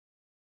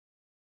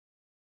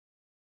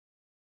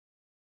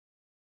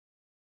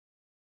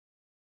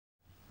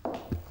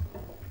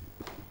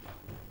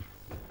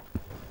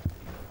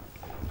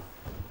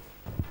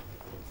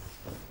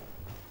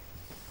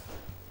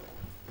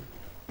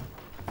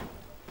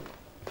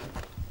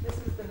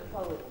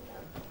hole in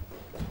them.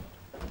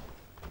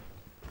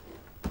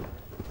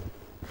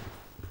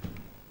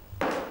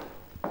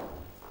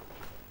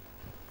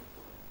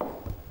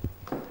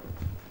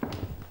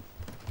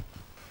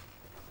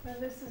 Now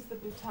this is the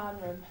Bhutan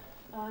room.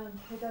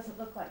 It doesn't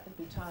look like the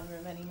Bhutan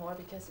room anymore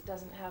because it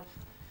doesn't have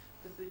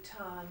the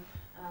Bhutan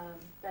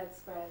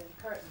bedspread and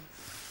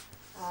curtains.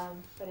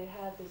 But it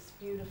had this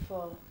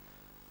beautiful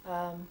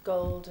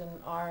gold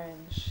and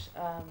orange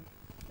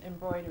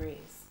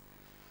embroideries,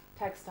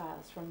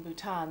 textiles from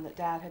Bhutan that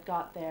Dad had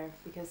got there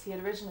because he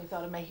had originally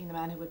thought of making the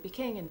man who would be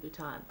king in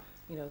Bhutan,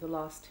 you know, the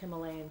lost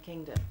Himalayan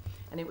kingdom.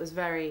 And it was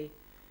very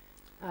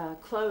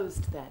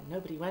closed then.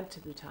 Nobody went to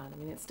Bhutan. I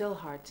mean, it's still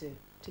hard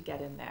to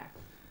get in there.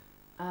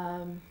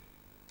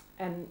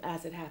 And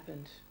as it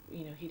happened,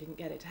 you know, he didn't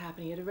get it to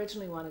happen. He had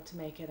originally wanted to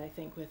make it, I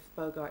think, with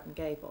Bogart and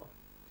Gable.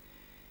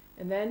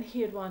 And then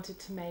he had wanted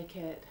to make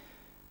it,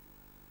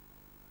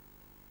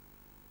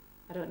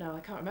 I don't know,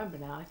 I can't remember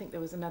now. I think there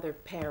was another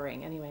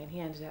pairing anyway, and he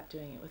ended up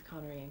doing it with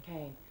Connery and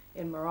Kane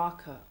in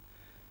Morocco.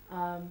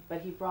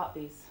 But he brought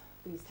these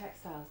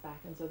textiles back,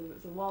 and so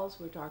the walls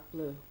were dark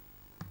blue.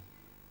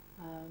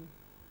 And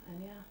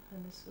yeah,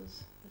 and this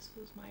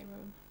was my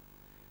room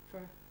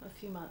for a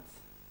few months.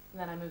 And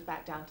then I moved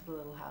back down to the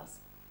little house,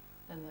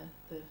 and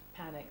the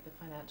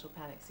financial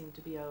panic seemed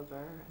to be over,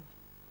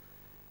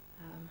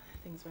 and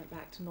things went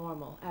back to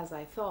normal, as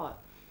I thought.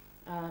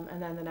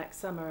 And then the next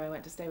summer I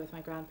went to stay with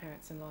my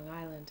grandparents in Long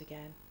Island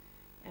again.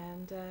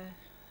 And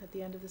at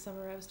the end of the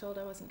summer I was told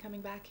I wasn't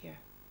coming back here.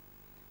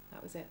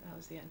 That was it, that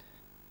was the end.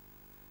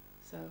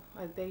 So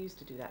they used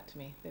to do that to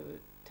me. They would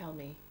tell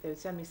me, they would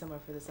send me somewhere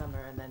for the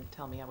summer and then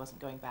tell me I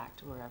wasn't going back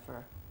to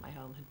wherever my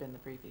home had been the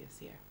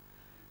previous year.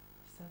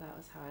 So that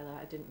was how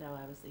I didn't know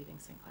I was leaving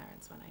St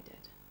Claran's when I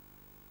did.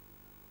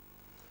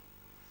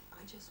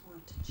 I just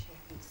want to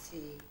check and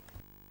see.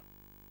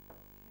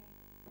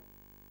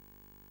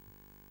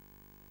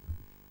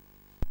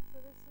 So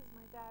this was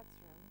my dad's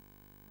room,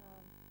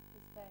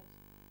 his bed.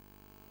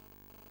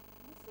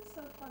 This is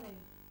so funny,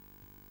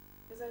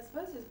 because I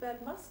suppose his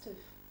bed must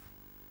have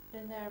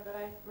been there, but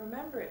I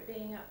remember it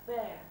being up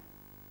there.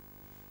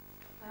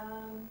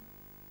 And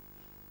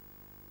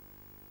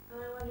I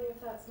wonder if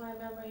that's my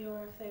memory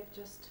or if they've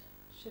just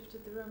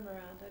shifted the room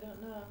around. I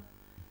don't know.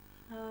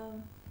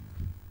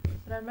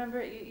 But I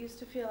remember it used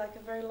to feel like a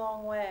very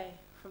long way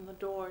from the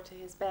door to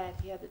his bed.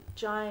 He had a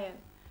giant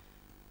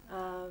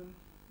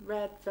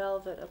red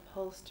velvet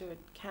upholstered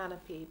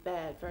canopy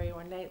bed, very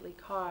ornately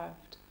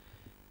carved.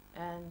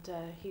 And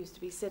he used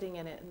to be sitting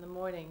in it in the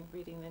morning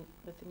reading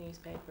with the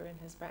newspaper and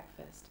his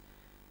breakfast.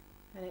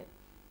 And it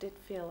did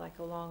feel like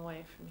a long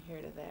way from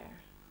here to there.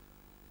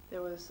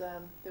 There was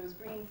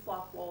green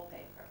flock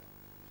wallpaper.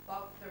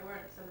 There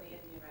weren't so many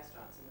Indian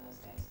restaurants in those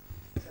days,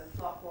 so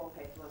flock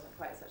wallpaper wasn't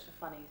quite such a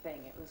funny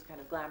thing. It was kind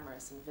of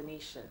glamorous and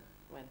Venetian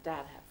when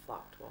Dad had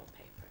flocked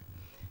wallpaper.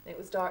 And it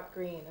was dark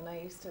green, and I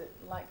used to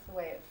like the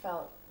way it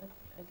felt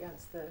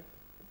against the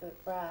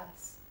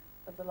brass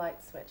of the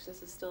light switch.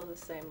 This is still the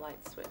same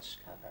light switch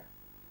cover.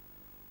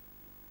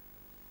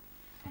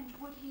 And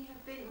would he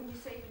have been, when you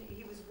say when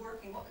he was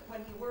working,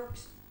 when he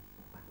worked,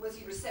 was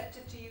he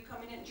receptive to you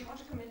coming in? Do you want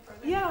to come in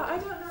further? Yeah, I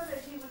don't know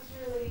that he was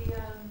really.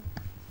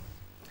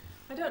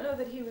 I don't know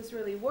that he was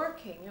really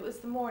working. It was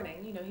the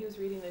morning. You know, he was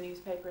reading the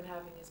newspaper and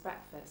having his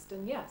breakfast.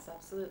 And yes,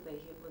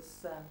 absolutely,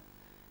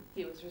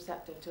 he was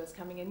receptive to us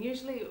coming in.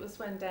 Usually, it was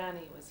when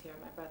Danny was here,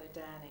 my brother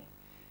Danny,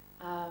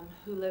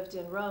 who lived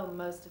in Rome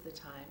most of the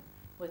time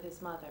with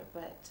his mother.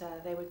 But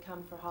they would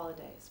come for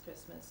holidays,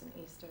 Christmas and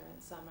Easter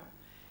and summer.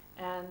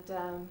 And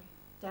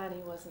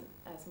Danny wasn't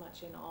as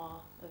much in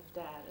awe of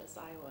Dad as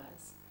I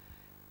was.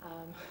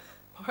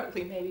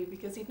 Partly maybe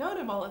because he'd known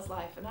him all his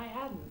life and I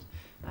hadn't.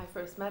 I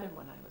first met him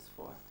when I was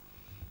 4.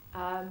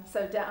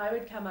 So I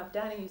would come up.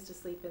 Danny used to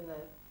sleep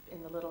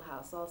in the little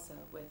house also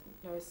with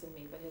Nurse and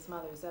me, but his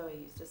mother Zoe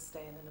used to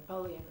stay in the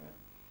Napoleon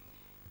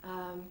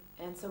room.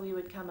 And so we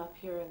would come up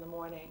here in the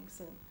mornings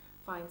and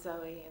find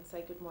Zoe and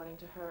say good morning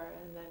to her,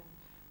 and then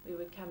we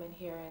would come in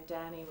here and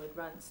Danny would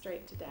run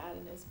straight to Dad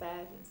in his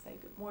bed and say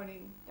good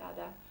morning,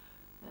 Dada,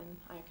 and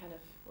I kind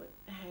of would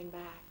hang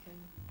back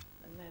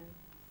and then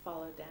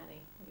follow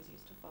Danny. I was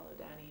used to follow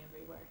Danny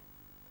everywhere.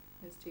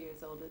 He was 2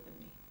 years older than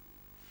me.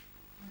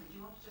 Do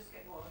you want to just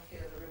get more of a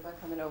feel of the room by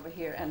coming over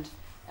here and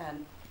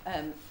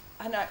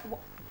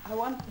I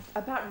want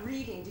about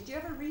reading. Did you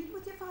ever read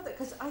with your father?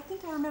 Because I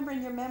think I remember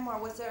in your memoir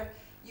was there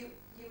you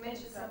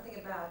mentioned something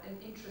about an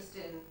interest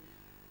in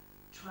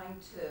trying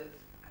to.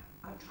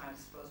 I'm trying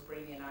to suppose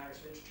bring in Irish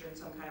literature in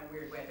some kind of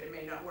weird way, but it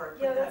may not work.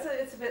 Yeah,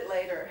 it's a bit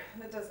later.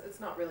 It's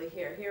not really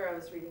here. Here I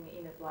was reading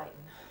Enid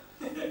Blyton,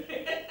 trying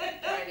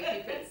to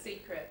keep it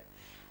secret.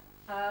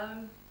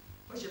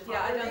 Was your father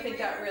I don't think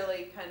that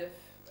really kind of.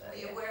 Are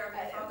you aware of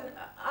your father?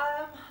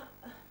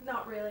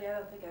 Not really. I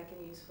don't think I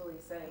can usefully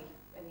say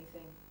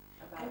anything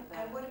about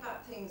that. And what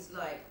about things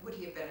like, would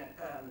he have been?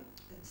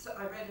 So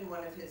I read in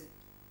one of his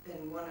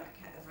in one,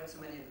 I've read so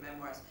many of the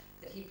memoirs,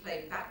 that he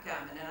played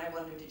backgammon, and I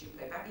wonder, did you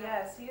play backgammon?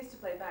 Yes, he used to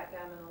play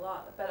backgammon a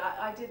lot, but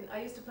I didn't.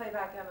 I used to play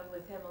backgammon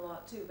with him a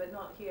lot too, but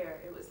not here.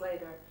 It was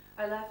later.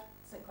 I left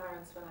St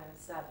Claren's when I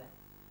was 7,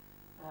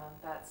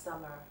 that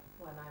summer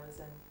when I was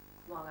in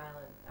Long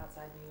Island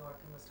outside New York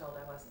and was told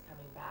I wasn't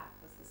coming back.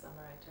 Was the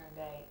summer I turned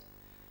 8.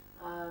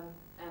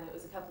 And it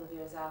was a couple of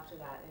years after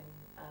that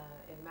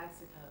in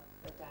Mexico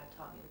that Dad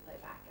taught me to play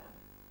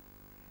backgammon.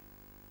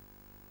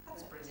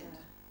 That's brilliant.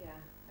 Yeah,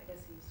 I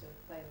guess he used to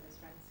play with his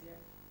friends here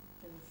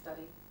in the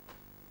study.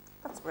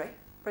 That's great.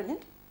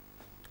 Brilliant.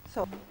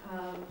 So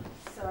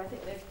So I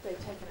think they've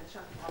taken a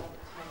chunk out of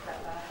it to make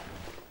that back.